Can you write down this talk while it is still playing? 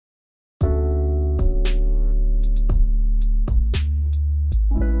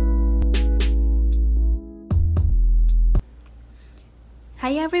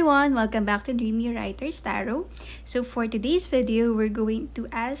Hi everyone, welcome back to Dreamy Writers Tarot. So for today's video, we're going to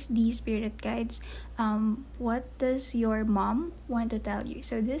ask the spirit guides, what does your mom want to tell you?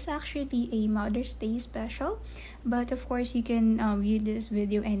 So this is actually a Mother's Day special, but of course you can view this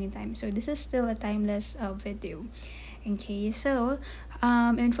video anytime. So this is still a timeless video. Okay, so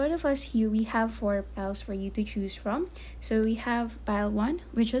in front of us here we have four piles for you to choose from. So we have pile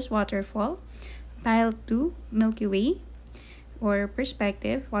 1, which is waterfall, pile 2, Milky Way, or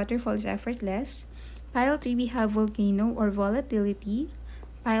perspective, waterfall is effortless. Pile 3, we have volcano or volatility.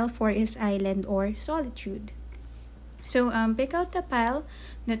 Pile 4 is island or solitude. So pick out the pile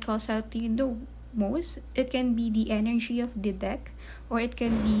that calls out to you the most. It can be the energy of the deck, or it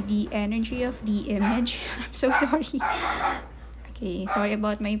can be the energy of the image. I'm so sorry. Okay, sorry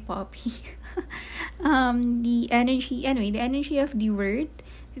about my puppy. The energy of the word,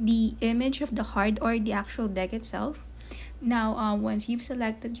 the image of the card, or the actual deck itself. Now, once you've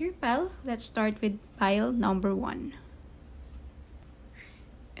selected your pile, let's start with pile number 1.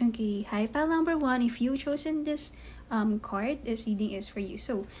 Okay, hi pile number 1. If you've chosen this card, this reading is for you.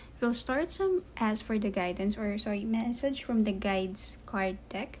 So, we'll start as for the guidance, message from the guides card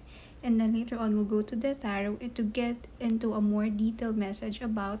deck. And then later on, we'll go to the tarot to get into a more detailed message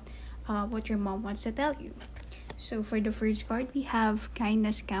about what your mom wants to tell you. So, for the first card, we have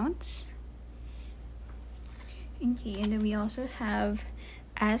kindness counts. Okay, and then we also have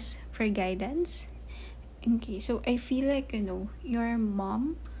ask for guidance. Okay, so I feel like, your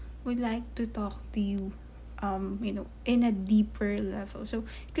mom would like to talk to you, in a deeper level. So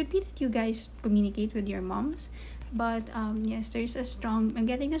it could be that you guys communicate with your moms, but yes, I'm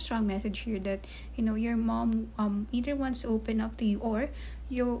getting a strong message here that, your mom either wants to open up to you, or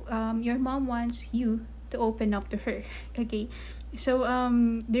your mom wants you to open up to her. Okay, so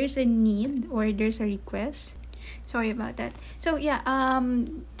there's a need, or there's a request. Sorry about that. So yeah,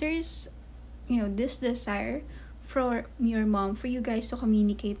 there's this desire for your mom for you guys to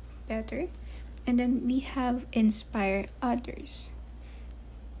communicate better. And then we have inspire others.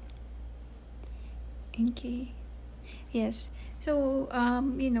 Okay. Yes. So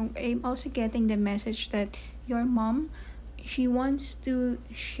I'm also getting the message that your mom, she wants to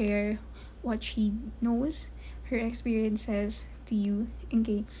share what she knows, her experiences to you.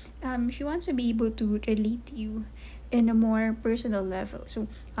 Okay. She wants to be able to relate to you in a more personal level. So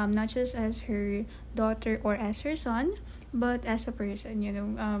not just as her daughter or as her son, but as a person.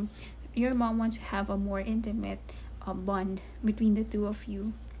 Your mom wants to have a more intimate bond between the two of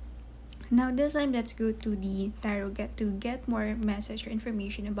you. Now this time, let's go to the tarot to get more message or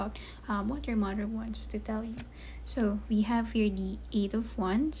information about what your mother wants to tell you. So we have here the 8 of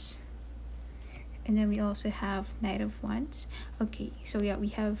Wands, and then we also have Knight of Wands. Okay, so yeah, we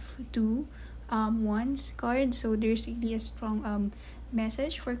have two Wands cards, so there's really a strong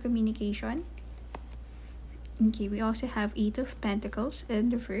message for communication. Okay, we also have 8 of Pentacles in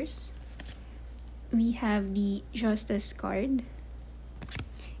the first. We have the Justice card,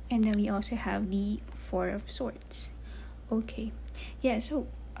 and then we also have the 4 of Swords. Okay, yeah, so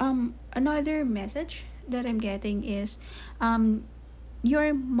another message that I'm getting is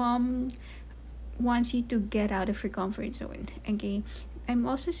your mom wants you to get out of your comfort zone. Okay, I'm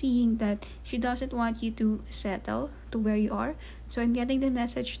also seeing that she doesn't want you to settle to where you are. So I'm getting the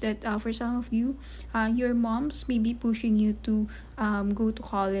message that for some of you, your moms may be pushing you to go to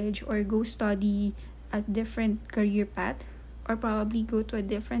college, or go study a different career path, or probably go to a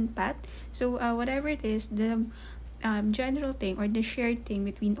different path. So whatever it is, the general thing, or the shared thing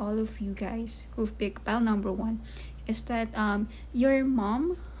between all of you guys who've picked pile number 1, is that your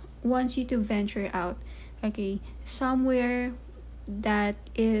mom wants you to venture out, okay, somewhere that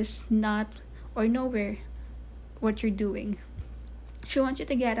is not or nowhere what you're doing. She wants you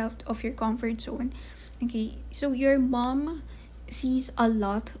to get out of your comfort zone. Okay, so your mom sees a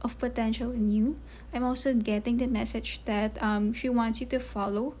lot of potential in you. I'm also getting the message that she wants you to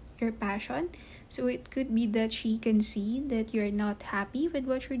follow your passion. So it could be that she can see that you're not happy with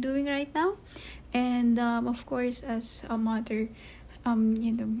what you're doing right now. And of course, as a mother,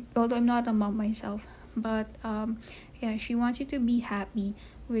 although I'm not a mom myself, but yeah, she wants you to be happy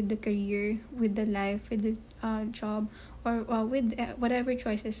with the career, with the life, with the job, or with whatever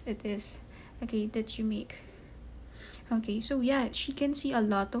choices it is, okay, that you make. Okay, so yeah, she can see a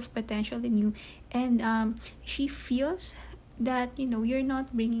lot of potential in you, and she feels that you're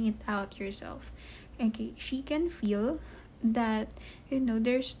not bringing it out yourself. Okay, she can feel that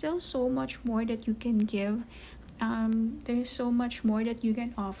there's still so much more that you can give. There's so much more that you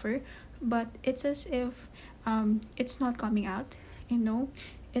can offer, but it's as if it's not coming out.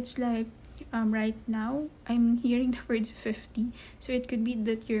 It's like right now I'm hearing the word 50, so it could be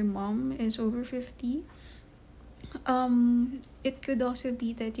that your mom is over 50. It could also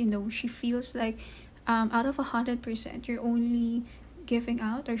be that she feels like out of 100% you're only giving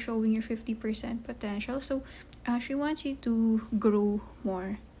out or showing your 50% potential. So she wants you to grow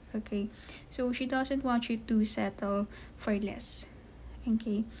more. Okay, so she doesn't want you to settle for less.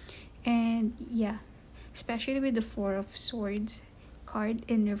 Okay, and yeah, especially with the Four of Swords card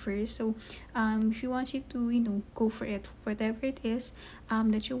in reverse. So she wants you to go for it, whatever it is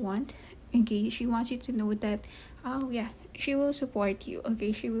that you want. Okay, she wants you to know that, oh yeah, she will support you.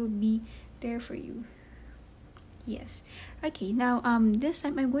 Okay, she will be there for you. Yes. Okay, now this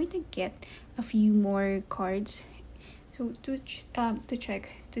time I'm going to get a few more cards, so to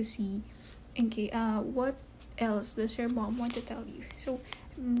check to see, okay, what else does your mom want to tell you. So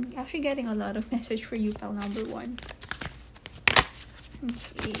actually getting a lot of message for you, pal number one.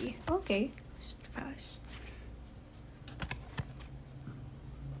 Okay, fast.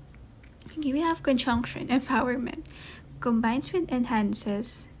 Okay, we have conjunction, empowerment.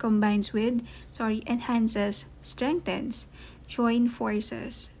 Enhances, strengthens, join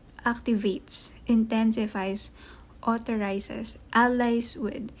forces, activates, intensifies, authorizes, allies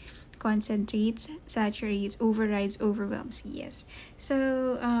with, concentrates, saturates, overrides, overwhelms. Yes.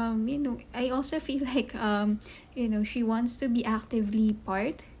 So I also feel like she wants to be actively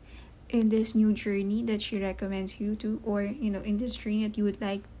part in this new journey that she recommends you to, or in this journey that you would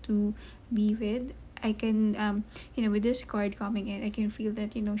like to be with. I can with this card coming in, I can feel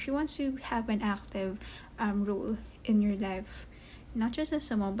that she wants to have an active role in your life, not just as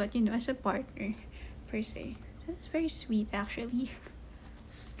a mom, but as a partner per se. That's very sweet actually.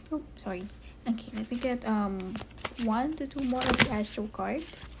 Oh, sorry. Okay, let me get one to two more of the astro card.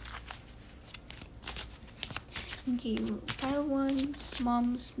 Okay, file one's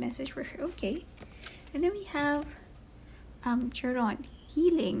mom's message for her. Okay, and then we have Charon,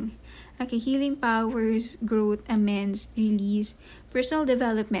 healing. Okay, healing powers, growth, amends, release, personal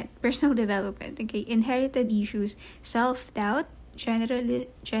development. Okay, inherited issues, self doubt,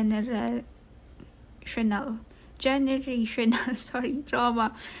 generational sorry,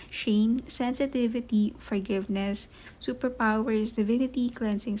 trauma, shame, sensitivity, forgiveness, superpowers, divinity,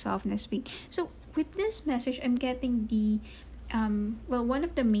 cleansing, softness, speak. So with this message, I'm getting the one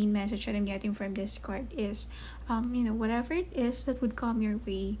of the main message that I'm getting from this card is whatever it is that would come your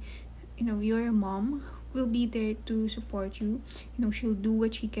way, your mom will be there to support you. She'll do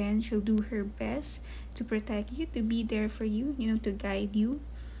what she can, she'll do her best to protect you, to be there for you, to guide you.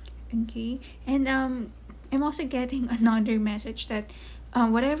 Okay, and I'm also getting another message that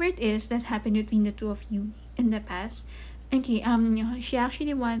whatever it is that happened between the two of you in the past, okay, she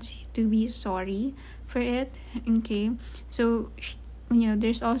actually wants you to be sorry for it. Okay, so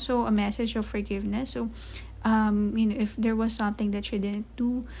there's also a message of forgiveness. So if there was something that she didn't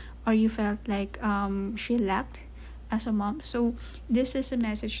do, or you felt like she lacked as a mom, so this is a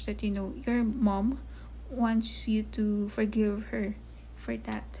message that your mom wants you to forgive her for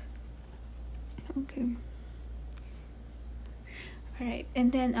that. Okay. All right,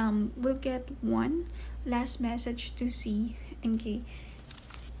 and then we'll get one last message to see. Okay,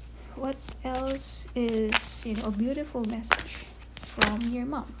 what else is a beautiful message from your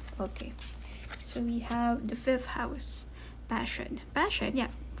mom? Okay, so we have the fifth house, passion. Yeah,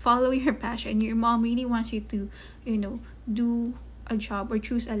 follow your passion. Your mom really wants you to do a job, or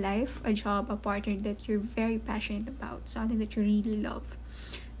choose a job, a partner that you're very passionate about, something that you really love.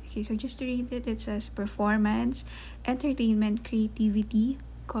 Okay, so just to read it, it says performance, entertainment, creativity,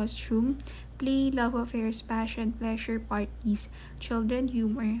 costume, play, love affairs, passion, pleasure, parties, children,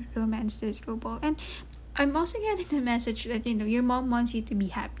 humor, romance, disco ball. And I'm also getting the message that your mom wants you to be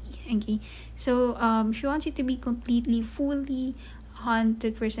happy. Okay, so she wants you to be completely, fully,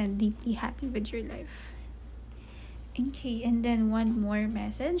 100% deeply happy with your life. Okay, and then one more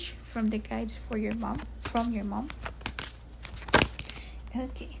message from the guides for your mom, from your mom.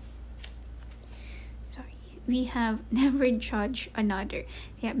 Okay, we have never judge another.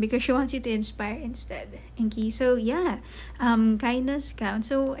 Yeah, because she wants you to inspire instead. Okay, so yeah, kindness counts.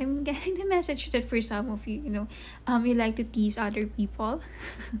 So I'm getting the message that for some of you, you like to tease other people.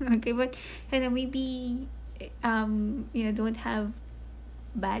 Okay, but maybe don't have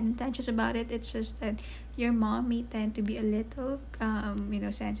bad intentions about it. It's just that your mom may tend to be a little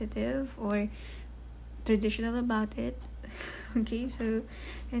sensitive or traditional about it. Okay, so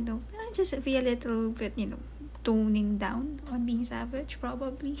just be a little bit toning down on being savage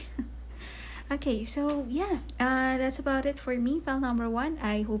probably. Okay, so yeah, that's about it for me, pal number one.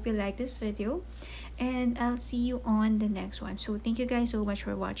 I hope you like this video, And I'll see you on the next one. So thank you guys so much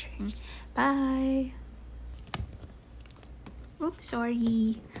for watching. Bye. Oops,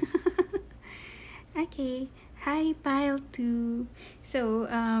 sorry. Okay. Hi, pile two. So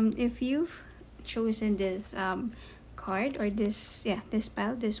if you've chosen this card or this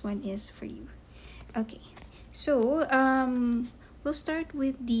pile, this one is for you. Okay. So we'll start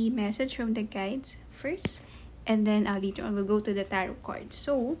with the message from the guides first, and then later on we'll go to the tarot card.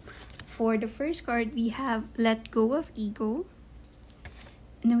 So for the first card, we have let go of ego.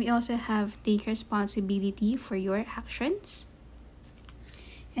 And then we also have take responsibility for your actions.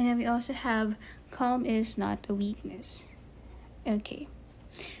 And then we also have calm is not a weakness. Okay.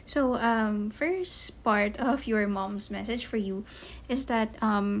 So first part of your mom's message for you is that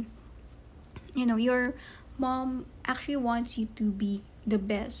your mom actually wants you to be the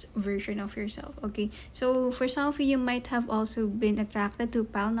best version of yourself. Okay, so for some of you, you might have also been attracted to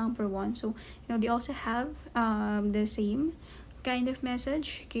pal number one, so they also have the same kind of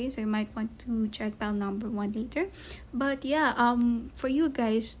message. Okay, so you might want to check pal number one later. But yeah, for you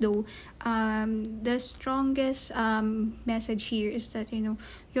guys though, the strongest message here is that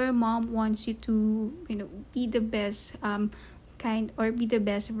your mom wants you to be the best kind, or be the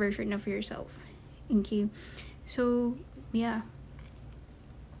best version of yourself. Okay, so yeah,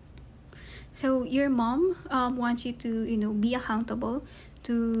 so your mom wants you to be accountable,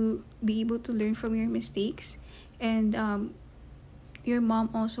 to be able to learn from your mistakes. And your mom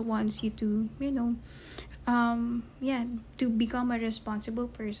also wants you to yeah, to become a responsible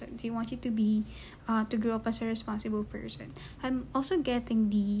person. They want you to be to grow up as a responsible person. I'm also getting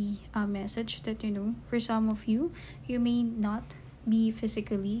the message that for some of you, you may not be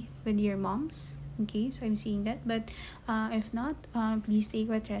physically with your moms. Okay, so I'm seeing that, but if not, please take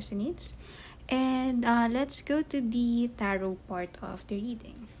what resonates. And let's go to the tarot part of the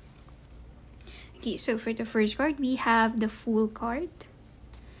reading. Okay, so for the first card, we have the Fool card.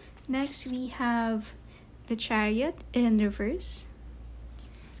 Next, we have the Chariot in reverse.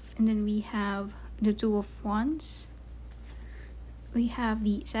 And then we have the Two of Wands. We have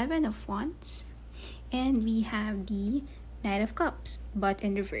the Seven of Wands. And we have the Knight of Cups, but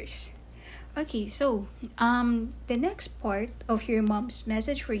in reverse. Okay, so the next part of your mom's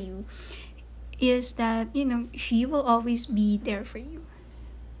message for you is that she will always be there for you.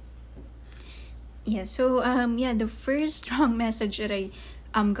 Yeah, so the first strong message that I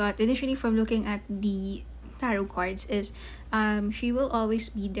got initially from looking at the tarot cards is she will always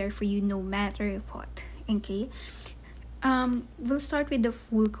be there for you no matter what. Okay, we'll start with the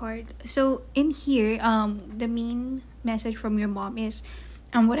Fool card. So in here, the main message from your mom is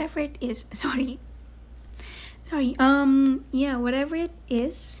whatever it is, whatever it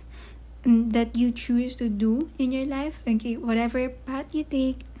is that you choose to do in your life. Okay, whatever path you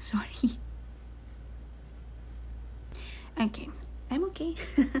take, sorry. Okay, I'm okay.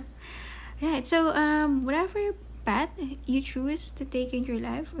 Right, so whatever path you choose to take in your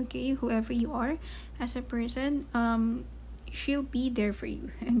life, okay, whoever you are as a person, she'll be there for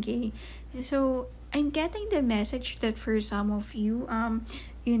you. Okay, so I'm getting the message that for some of you,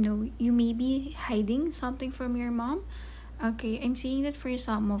 you may be hiding something from your mom. Okay, I'm seeing that for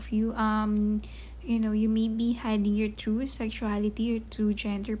some of you, you may be hiding your true sexuality, your true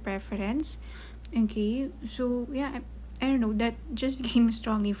gender preference. Okay, so yeah, I don't know, that just came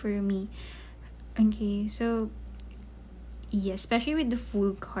strongly for me. Okay, so yeah, especially with the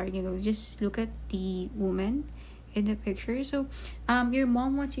Fool card, just look at the woman in the picture. So your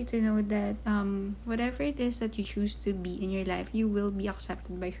mom wants you to know that whatever it is that you choose to be in your life, you will be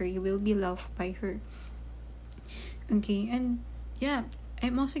accepted by her, you will be loved by her. Okay, and yeah,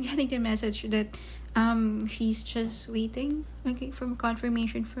 I'm also getting the message that she's just waiting, okay, from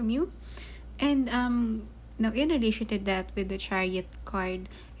confirmation from you. And now in relation to that, with the Chariot card,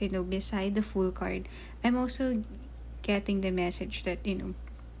 beside the Fool card, I'm also getting the message that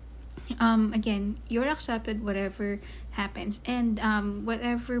again, you're accepted whatever happens. And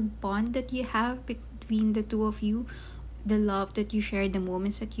whatever bond that you have between the two of you, the love that you shared, the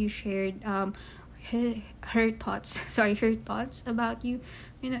moments that you shared, her thoughts her thoughts about you,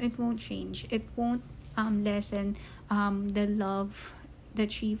 it won't change, it won't lessen the love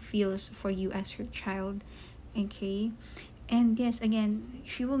that she feels for you as her child. Okay, and yes, again,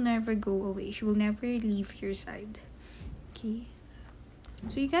 she will never go away, she will never leave your side. Okay,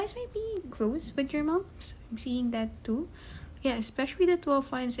 so you guys may be close with your moms, I'm seeing that too. Yeah, especially the Two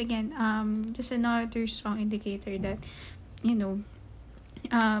of Wands. Again, just another strong indicator that even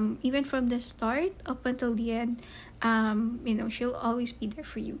from the start up until the end, she'll always be there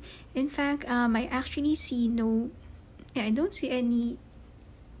for you. In fact, I actually see no, yeah, I don't see any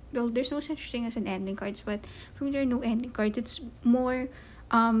well, there's no such thing as an ending cards, but for me there are no ending cards. It's more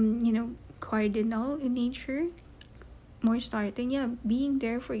cardinal in nature, more starting, yeah, being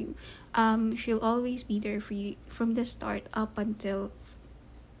there for you. She'll always be there for you from the start up until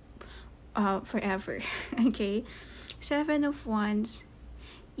forever. Okay. Seven of Wands.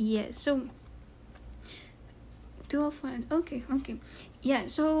 Yes. So Two of Wands. Okay, okay. Yeah,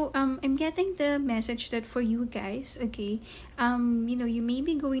 so I'm getting the message that for you guys, okay, you may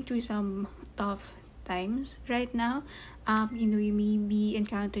be going through some tough times right now. You may be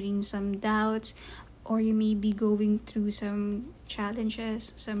encountering some doubts, or you may be going through some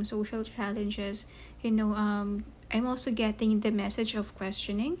challenges, some social challenges. I'm also getting the message of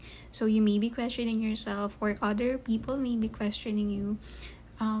questioning. So you may be questioning yourself, or other people may be questioning you,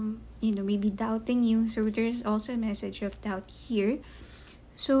 maybe doubting you. So there's also a message of doubt here.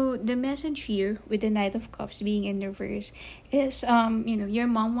 So the message here with the Knight of Cups being in reverse is, your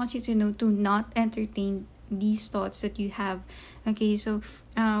mom wants you to know to not entertain these thoughts that you have. Okay, so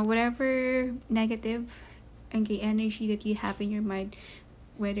whatever negative, okay, energy that you have in your mind,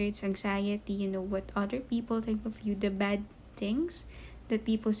 whether it's anxiety, what other people think of you, the bad things that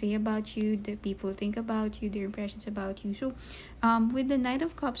people say about you, that people think about you, their impressions about you. So, with the Knight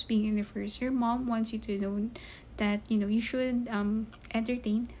of Cups being in reverse, your mom wants you to know that you should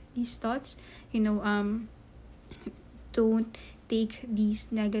entertain these thoughts. Don't take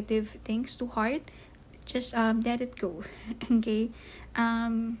these negative things to heart. Just let it go. Okay.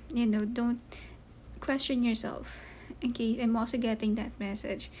 Don't question yourself. Okay, I'm also getting that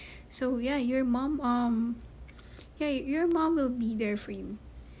message. So yeah, your mom will be there for you.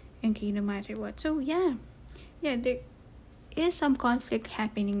 Okay, no matter what. So yeah, there is some conflict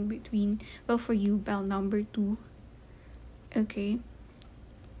happening between, well, for you, bell number two. Okay.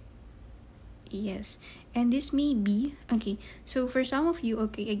 Yes. And this may be, okay, so for some of you,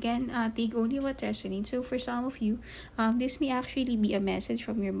 okay, again, take only what resonates. So for some of you, this may actually be a message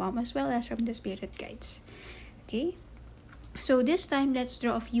from your mom as well as from the spirit guides. Okay. So this time, let's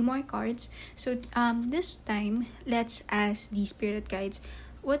draw a few more cards. So this time, let's ask the spirit guides,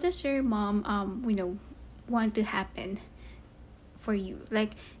 what does your mom want to happen for you?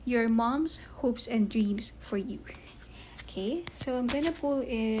 Like your mom's hopes and dreams for you. Okay, so I'm gonna pull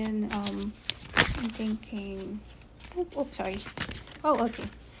in. I'm thinking. Oh, sorry. Oh, okay.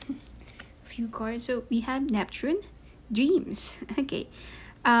 A few cards. So we have Neptune, dreams. Okay,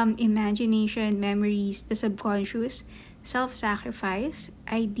 imagination, memories, the subconscious, self-sacrifice,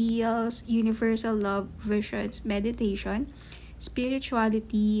 ideals, universal love, visions, meditation,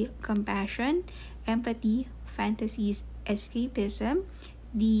 spirituality, compassion, empathy, fantasies, escapism,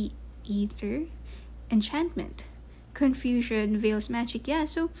 the ether, enchantment, confusion, veils, magic. Yeah,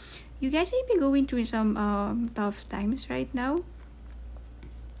 so you guys may be going through some tough times right now.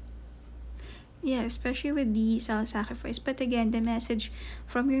 Yeah, especially with the self-sacrifice. But again, the message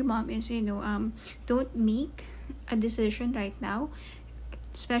from your mom is, don't make a decision right now,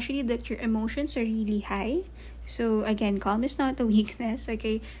 especially that your emotions are really high. So again, calm is not a weakness.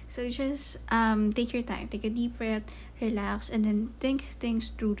 Okay, so just take your time, take a deep breath, relax, and then think things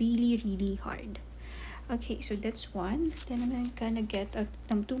through really, really hard. Okay, so that's one. Then I'm gonna get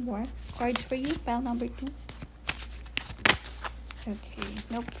two more cards for you. Pile number two. Okay,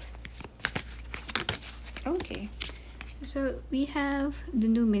 nope. Okay, so we have the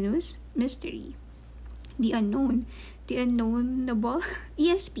numinous mystery, the unknown, the unknownable,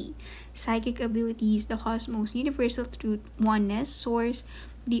 ESP, psychic abilities, the cosmos, universal truth, oneness, source,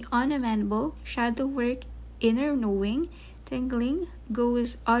 the unimaginable, shadow work, inner knowing, tingling,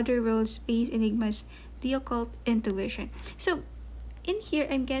 ghosts, other worlds, space enigmas, the occult, intuition. So in here,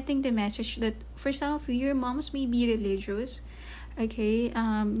 I'm getting the message that for some of you, your moms may be religious. Okay,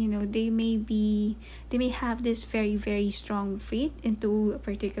 they may have this very, very strong faith into a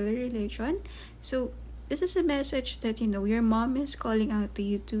particular religion. So this is a message that your mom is calling out to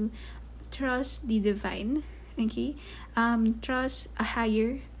you to trust the divine. Okay, trust a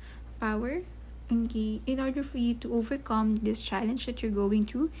higher power. Okay, in order for you to overcome this challenge that you're going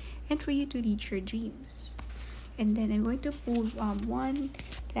through, and for you to reach your dreams. And then I'm going to pull one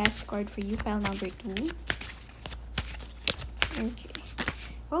last card for you, pile number two.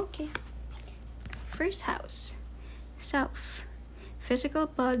 Okay. First house, self, physical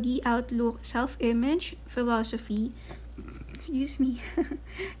body, outlook, self-image, philosophy, excuse me,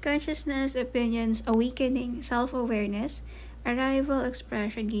 consciousness, opinions, awakening, self-awareness, arrival,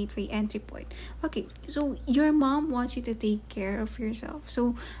 expression, gateway, entry point. Okay, so your mom wants you to take care of yourself.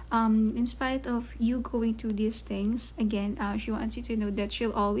 So in spite of you going through these things, again, she wants you to know that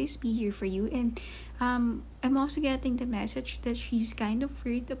she'll always be here for you, and I'm also getting the message that she's kind of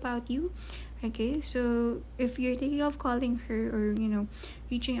worried about you. Okay, so if you're thinking of calling her or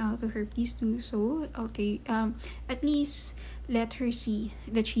reaching out to her, please do so. Okay, at least let her see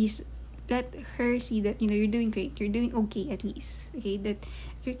that she's let her see that you're doing great, you're doing okay, at least. Okay, that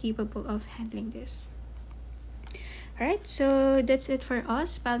you're capable of handling this. Alright, so that's it for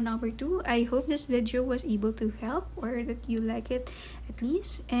us, pal number two. I hope this video was able to help or that you like it at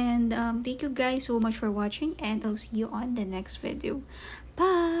least. And thank you guys so much for watching, and I'll see you on the next video.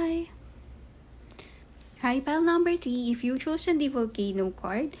 Bye! Hi, pal number three. If you chosen the volcano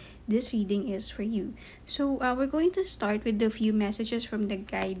card, this reading is for you. So we're going to start with the few messages from the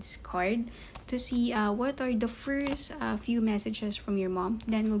guides card to see what are the first few messages from your mom.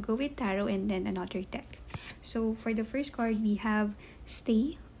 Then we'll go with tarot and then another deck. So for the first card, we have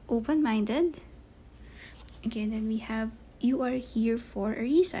stay open-minded. Okay, then we have you are here for a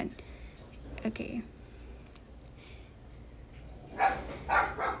reason. Okay.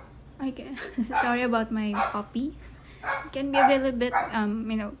 Okay. Sorry about my puppy. It can be a little bit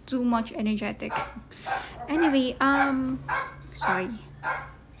too much energetic. Anyway, sorry.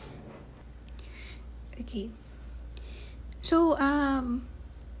 Okay. So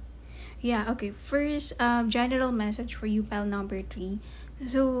yeah, okay. First general message for you, pal number three.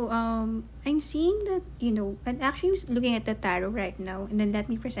 So I'm seeing that I'm actually looking at the tarot right now, and then let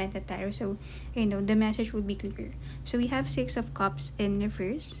me present the tarot so the message would be clear. So we have Six of Cups in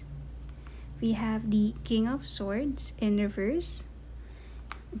reverse. We have the King of Swords in reverse.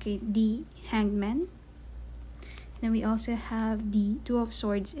 Okay, the Hangman. Then we also have the Two of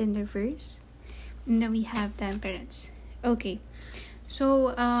Swords in reverse. And then we have Temperance. Okay.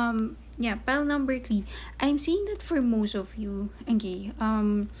 So yeah, pile number three. I'm seeing that for most of you, okay,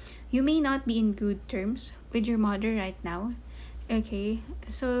 you may not be in good terms with your mother right now. Okay.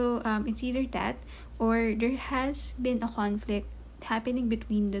 So it's either that or there has been a conflict happening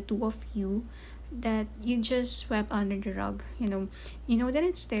between the two of you that you just swept under the rug. You know that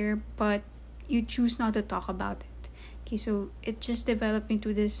it's there, but you choose not to talk about it. Okay, so it just developed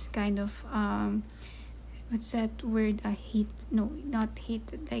into this kind of what's that word? Hate? No, not hate.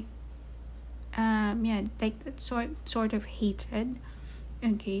 Like yeah, like that sort of hatred.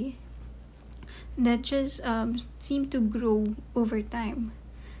 Okay, that just seemed to grow over time.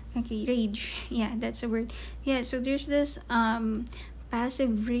 Okay, rage. Yeah, that's a word. Yeah, so there's this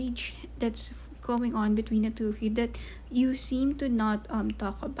passive rage that's going on between the two of you that you seem to not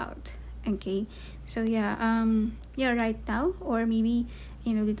talk about. Okay, so yeah, right now, or maybe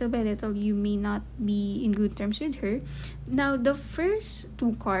little by little, you may not be in good terms with her. Now, the first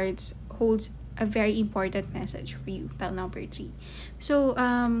two cards holds a very important message for you, pal number three. So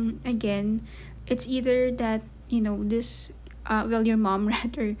again, it's either that this well, your mom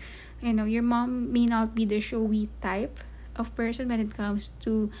rather, your mom may not be the showy type of person when it comes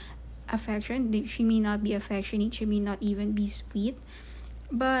to affection. She may not be affectionate, she may not even be sweet,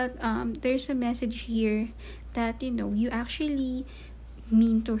 but there's a message here that you actually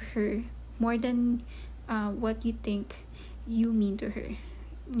mean to her more than what you think you mean to her.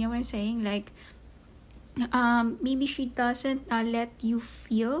 You know what I'm saying? Like maybe she doesn't let you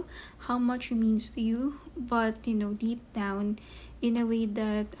feel how much it means to you, but deep down, in a way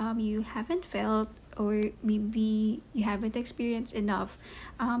that you haven't felt, or maybe you haven't experienced enough,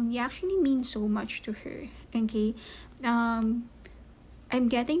 you actually mean so much to her. Okay, I'm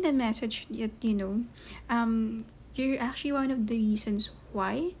getting the message that you're actually one of the reasons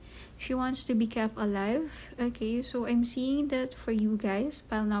why she wants to be kept alive. Okay, so I'm seeing that for you guys,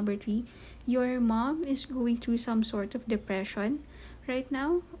 pile number three, your mom is going through some sort of depression right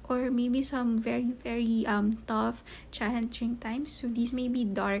now, or maybe some very very tough, challenging times. So these may be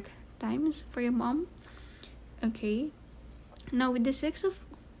dark times for your mom. Okay, now with the Six of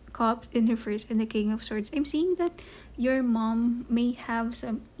Cups in reverse and the King of Swords, I'm seeing that your mom may have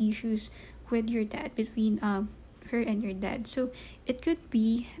some issues with your dad, between her and your dad. So it could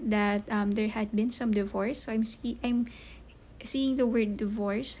be that there had been some divorce. So I'm seeing the word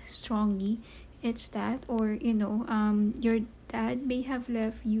divorce strongly. It's that, or your dad may have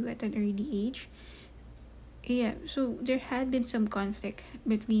left you at an early age. Yeah, so there had been some conflict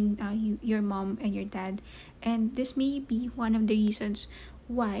between your mom and your dad, and this may be one of the reasons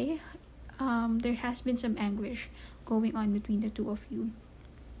why there has been some anguish going on between the two of you.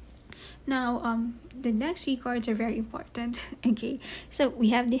 Now, the next three cards are very important. Okay, so we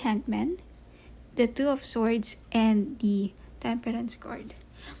have the Hangman, the Two of Swords, and the Temperance card.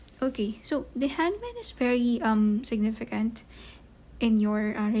 Okay, so the Hangman is very significant in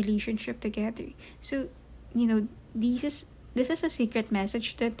your relationship together. So this is a secret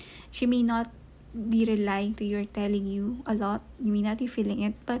message that she may not be relying to you or telling you a lot. You may not be feeling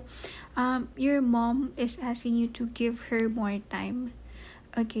it, but your mom is asking you to give her more time.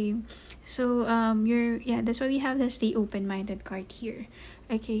 Okay, so that's why we have the stay open-minded card here.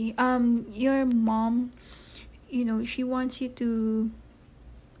 Okay, your mom, she wants you to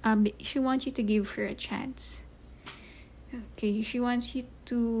give her a chance. Okay, she wants you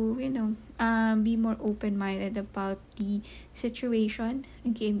to be more open-minded about the situation.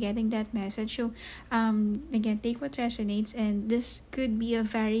 Okay, I'm getting that message. So again, take what resonates, and this could be a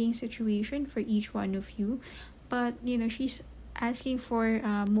varying situation for each one of you, but she's asking for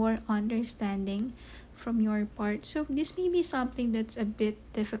more understanding from your part. So this may be something that's a bit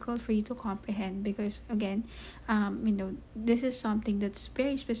difficult for you to comprehend, because again, this is something that's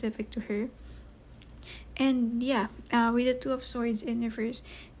very specific to her. And yeah, with the Two of Swords in reverse,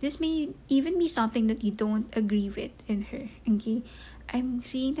 this may even be something that you don't agree with in her. Okay, I'm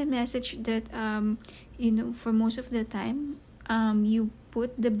seeing the message that for most of the time, you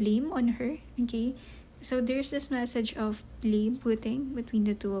put the blame on her. Okay, so there's this message of blame putting between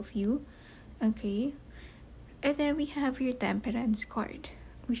the two of you. Okay, and then we have your Temperance card,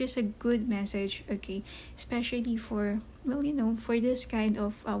 which is a good message. Okay, especially for for this kind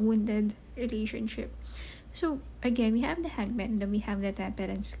of wounded relationship. So again, we have the Hangman, and then we have the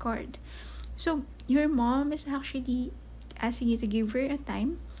Temperance card. So your mom is actually asking you to give her a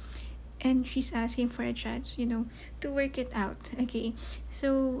time, and she's asking for a chance, to work it out. Okay.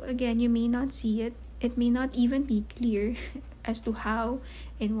 So again, you may not see it. It may not even be clear as to how,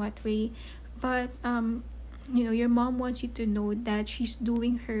 in what way, but your mom wants you to know that she's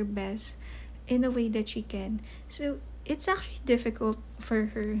doing her best in the way that she can. So it's actually difficult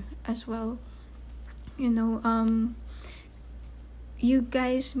for her as well. you know um you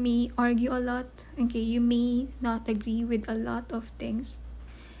guys may argue a lot. Okay, you may not agree with a lot of things,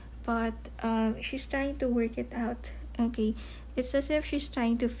 but she's trying to work it out. Okay, it's as if she's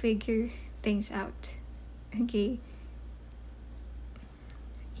trying to figure things out. Okay,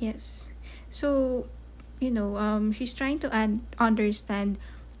 yes. So she's trying to understand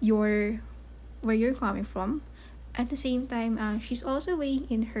your where you're coming from. At the same time, she's also weighing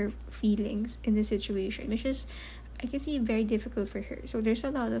in her feelings in the situation, which is, I can see, very difficult for her. So there's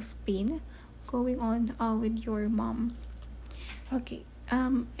a lot of pain going on with your mom. Okay,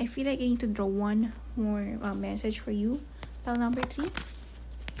 I feel like I need to draw one more message for you. Pile number 3.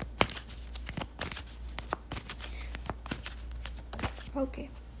 Okay.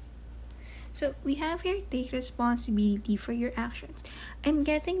 So we have here, take responsibility for your actions. I'm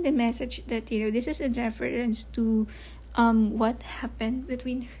getting the message that this is in reference to what happened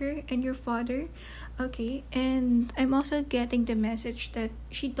between her and your father. Okay, and I'm also getting the message that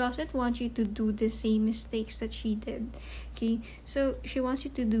she doesn't want you to do the same mistakes that she did. Okay, so she wants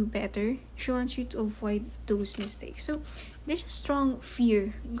you to do better. She wants you to avoid those mistakes. So there's a strong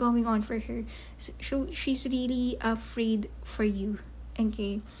fear going on for her. So she's really afraid for you.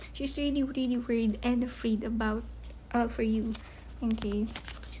 Okay, she's really really worried and afraid about for you. Okay,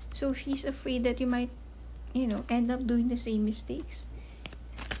 so she's afraid that you might end up doing the same mistakes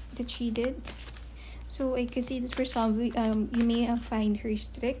that she did. So I can see that for some you may find her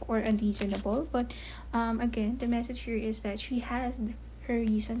strict or unreasonable, but again, the message here is that she has her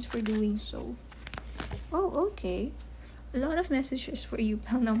reasons for doing so. Oh, okay, a lot of messages for you.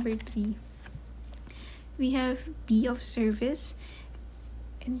 Pal number 3, we have be of service.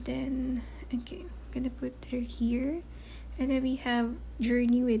 And then, okay, I'm gonna put her here. And then we have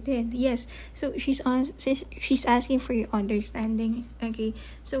journey within. Yes, so she's asking for your understanding. Okay,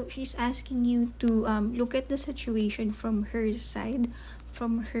 so she's asking you to look at the situation from her side,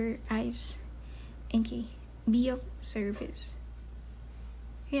 from her eyes. Okay, be of service.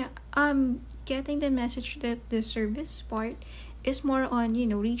 Yeah, getting the message that the service part is more on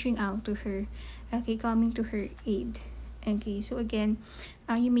reaching out to her. Okay, coming to her aid. Okay, so again,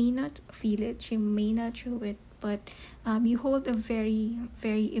 you may not feel it, she may not show it, but you hold a very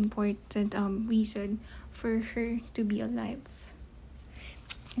very important reason for her to be alive.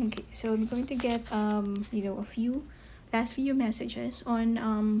 Okay, so I'm going to get a few last few messages on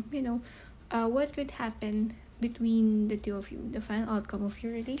what could happen between the two of you, the final outcome of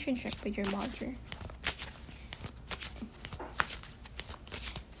your relationship with your mother.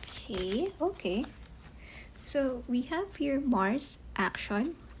 Okay. So we have here Mars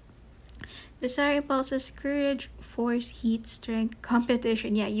action. Desire impulses courage, force, heat, strength,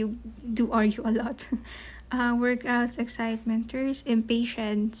 competition. Yeah, you do argue a lot. Workouts, excitement, thirst,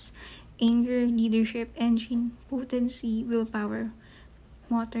 impatience, anger, leadership, engine, potency, willpower,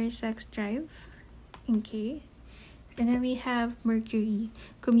 motor, sex, drive. Okay. And then we have Mercury,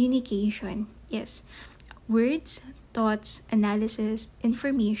 communication. Yes, words, thoughts, analysis,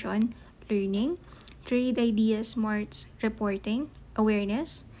 information, learning, trade ideas, smarts, reporting,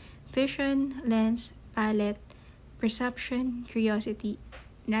 awareness, vision, lens, palette, perception, curiosity,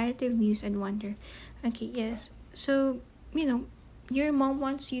 narrative, muse, and wonder. Okay, yes. So, you know, your mom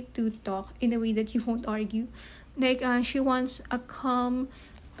wants you to talk in a way that you won't argue. Like, she wants a calm,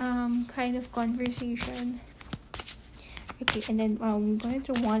 kind of conversation. Okay, and then I'm going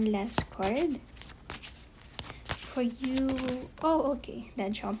to one last card for you. Oh, okay,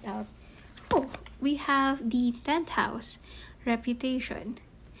 that jumped out. Oh, we have the 10th house, reputation,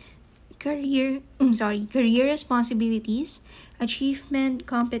 career responsibilities, achievement,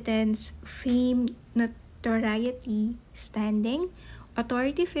 competence, fame, notoriety, standing,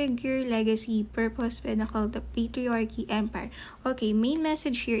 authority figure, legacy, purpose, pinnacle, the patriarchy, empire. Okay, main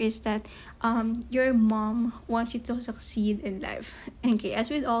message here is that your mom wants you to succeed in life. Okay, as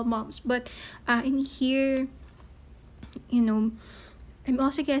with all moms, but in here, you know, I'm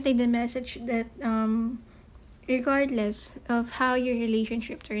also getting the message that regardless of how your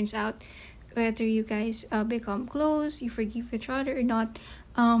relationship turns out, whether you guys become close, you forgive each other or not,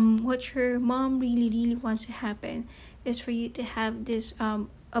 what your mom really wants to happen is for you to have this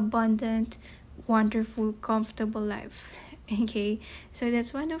abundant, wonderful, comfortable life. Okay, so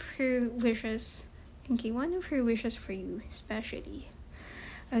that's one of her wishes. Okay, one of her wishes for you, especially.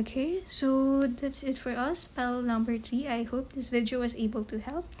 Okay, so that's it for us, pal number 3. I hope this video was able to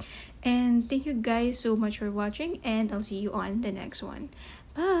help. And thank you guys so much for watching, and I'll see you on the next one.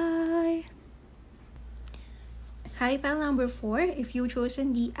 Bye! Hi, pal number 4. If you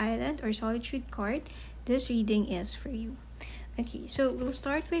chosen the Island or Solitude card, this reading is for you. Okay, so we'll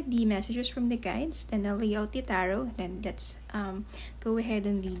start with the messages from the guides, then I'll lay out the tarot, then let's go ahead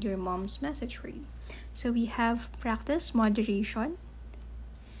and read your mom's message for you. So we have practice moderation.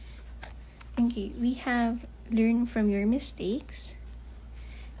 Okay, we have learn from your mistakes,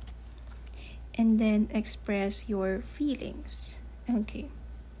 and then express your feelings. Okay.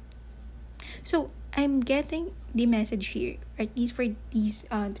 So I'm getting the message here, at least for these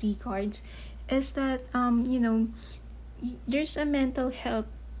 3 cards, is that there's a mental health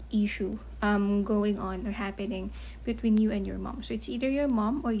issue going on or happening between you and your mom. So it's either your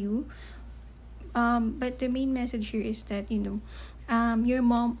mom or you. But the main message here is that your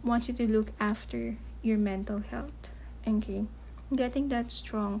mom wants you to look after your mental health. Okay, I'm getting that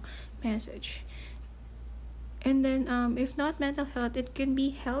strong message. And then if not mental health, it can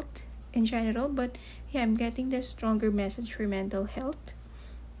be health in general, but yeah, I'm getting the stronger message for mental health.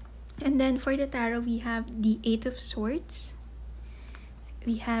 And then for the tarot, we have the 8 of Swords,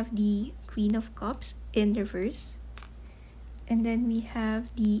 we have the Queen of Cups in reverse, and then we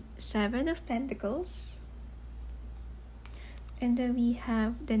have the 7 of Pentacles, and then we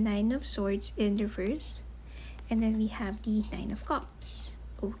have the 9 of Swords in reverse, and then we have the 9 of Cups.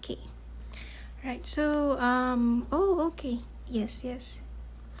 Okay, right, so okay, yes.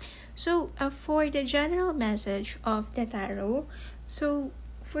 So for the general message of the tarot, so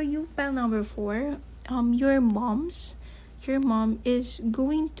for you, pile number 4, your mom is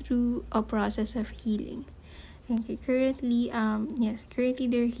going through a process of healing. Okay, currently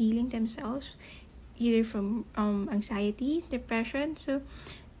they're healing themselves either from anxiety, depression. So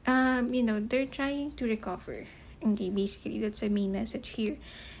they're trying to recover. Okay, basically that's the main message here.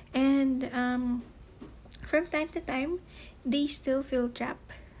 And from time to time they still feel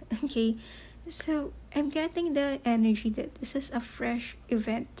trapped. Okay, so I'm getting the energy that this is a fresh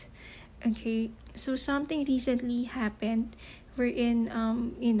event. Okay, so something recently happened wherein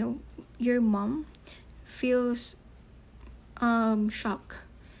your mom feels shock.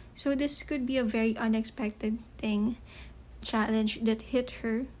 So this could be a very unexpected challenge that hit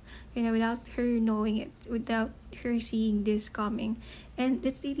her, without her knowing it, without her seeing this coming, and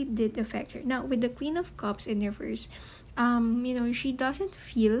it really did affect her. Now with the Queen of Cups in reverse, she doesn't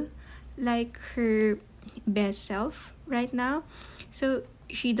feel like her best self right now. So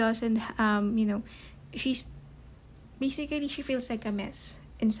she doesn't she's basically, she feels like a mess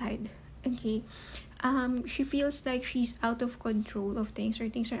inside. Okay, she feels like she's out of control of things, or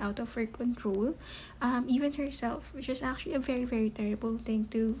things are out of her control, even herself, which is actually a very very terrible thing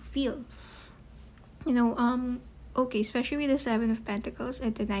to feel. Okay, especially with the 7 of Pentacles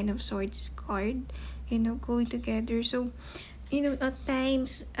and the 9 of Swords card, going together. So at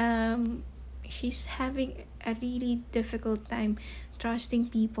times she's having a really difficult time trusting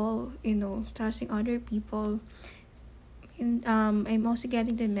people, trusting other people. And I'm also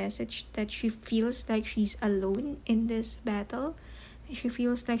getting the message that she feels like she's alone in this battle. She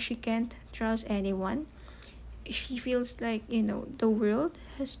feels like she can't trust anyone. she feels like, the world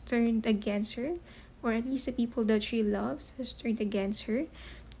has turned against her, or at least the people that she loves has turned against her.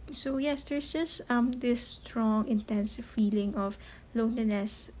 So yes, there's just this strong, intense feeling of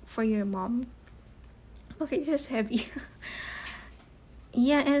loneliness for your mom. Okay, it's just heavy.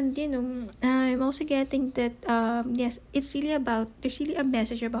 Yeah, and I'm also getting that yes, it's really about there's really a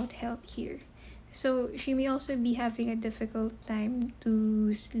message about health here. So she may also be having a difficult time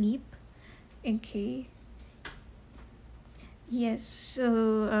to sleep. Okay. Yes.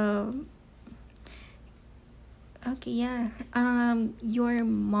 So okay, yeah. Your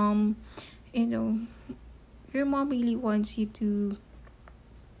mom, you know, your mom really wants you to.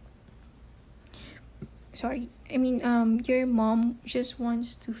 Sorry, I mean, your mom just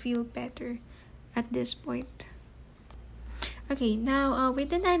wants to feel better at this point. Okay, now with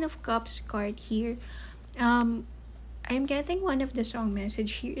the Nine of Cups card here, um, I'm getting one of the strong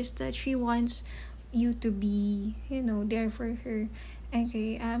message here is that she wants you to be, there for her.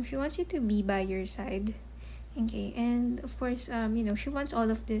 Okay, she wants you to be by your side. Okay, and of course, she wants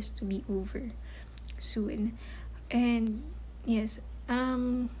all of this to be over soon. And yes,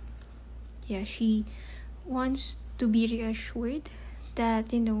 yeah, she wants to be reassured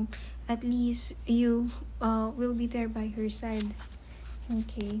that, at least you will be there by her side.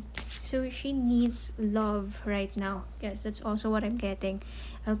 Okay. So she needs love right now. Yes, that's also what I'm getting.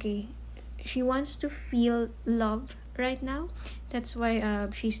 Okay. She wants to feel love right now. That's why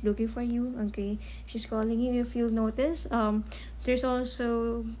she's looking for you. Okay. She's calling you if you'll notice. There's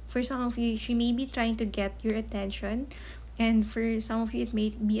also for some of you she may be trying to get your attention, and for some of you it may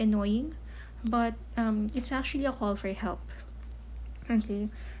be annoying, but it's actually a call for help. Okay.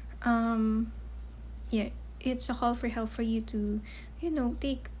 Um yeah, it's a call for help for you to,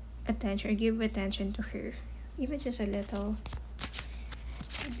 take attention or give attention to her, even just a little,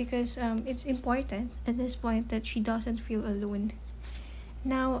 because it's important at this point that she doesn't feel alone.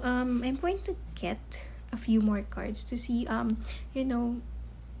 Now, I'm going to get a few more cards to see, you know,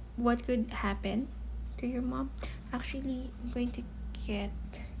 what could happen to your mom. Actually, I'm going to get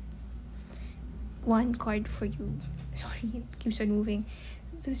one card for you. Sorry, it keeps on moving.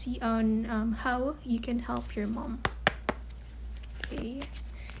 To see on how you can help your mom. Okay.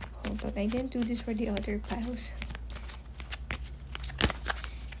 Hold on, I didn't do this for the other piles.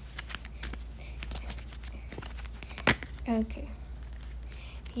 Okay.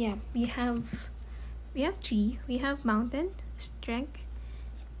 Yeah, we have tree, we have mountain, strength,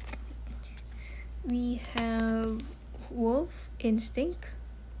 we have wolf, instinct.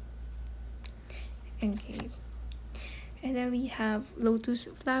 Okay. And then we have lotus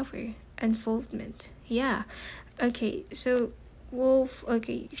flower, unfoldment. Yeah. Okay, so wolf,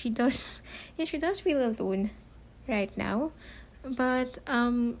 okay, she does yeah, she does feel alone right now. But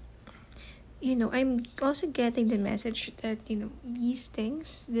I'm also getting the message that, these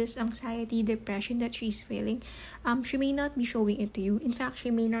things, this anxiety, depression that she's feeling, she may not be showing it to you. In fact,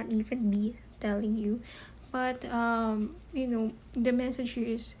 she may not even be telling you. But the message here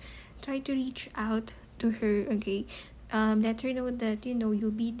is try to reach out to her, okay? Let her know that,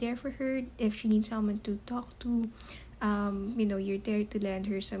 you'll be there for her if she needs someone to talk to. You're there to lend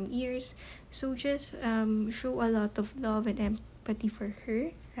her some ears. So just show a lot of love and empathy for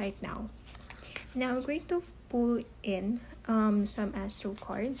her right now. Now I'm going to pull in some astro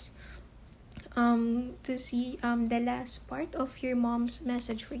cards to see the last part of your mom's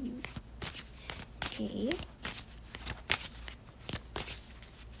message for you. Okay.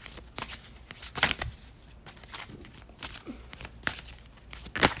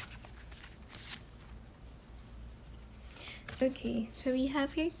 Okay, so we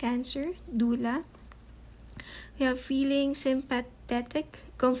have your Cancer, Dula. We have feeling sympathetic,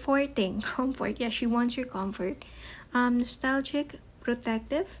 comforting, comfort. Yeah, she wants your comfort. Nostalgic,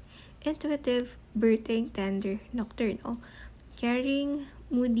 protective, intuitive, birthing, tender, nocturnal. Caring,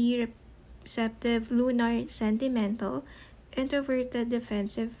 moody, receptive, lunar, sentimental, introverted,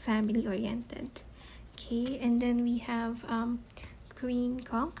 defensive, family oriented. Okay, and then we have Queen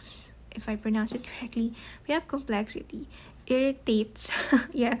Conks, if I pronounce it correctly. We have complexity, irritates.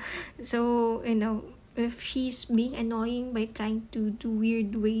 Yeah, so if she's being annoying by trying to do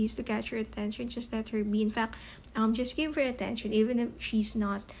weird ways to catch your attention, just let her be. In fact, just give her attention, even if she's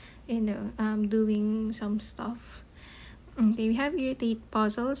not, doing some stuff. Okay, we have irritate,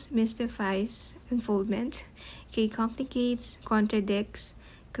 puzzles, mystifies, unfoldment. Okay, complicates, contradicts,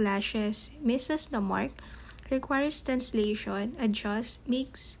 clashes, misses the mark, requires translation, adjusts,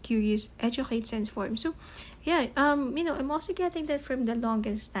 makes curious, educates, and forms. So, yeah, I'm also getting that from the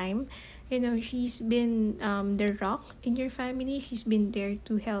longest time. She's been the rock in your family. She's been there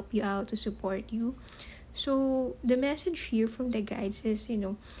to help you out, to support you. So the message here from the guides is,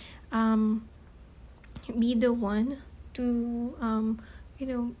 um be the one to you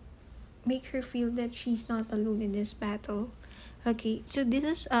know make her feel that she's not alone in this battle. Okay, so this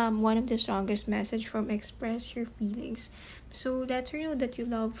is one of the strongest message from express your feelings. So let her know that you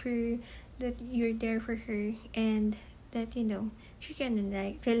love her, that you're there for her, and that she can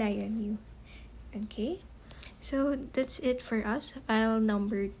rely on you. Okay, so that's it for us. File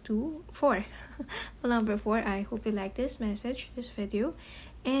number four. File number four. I hope you like this message, this video,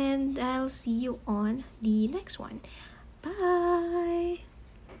 and I'll see you on the next one. Bye.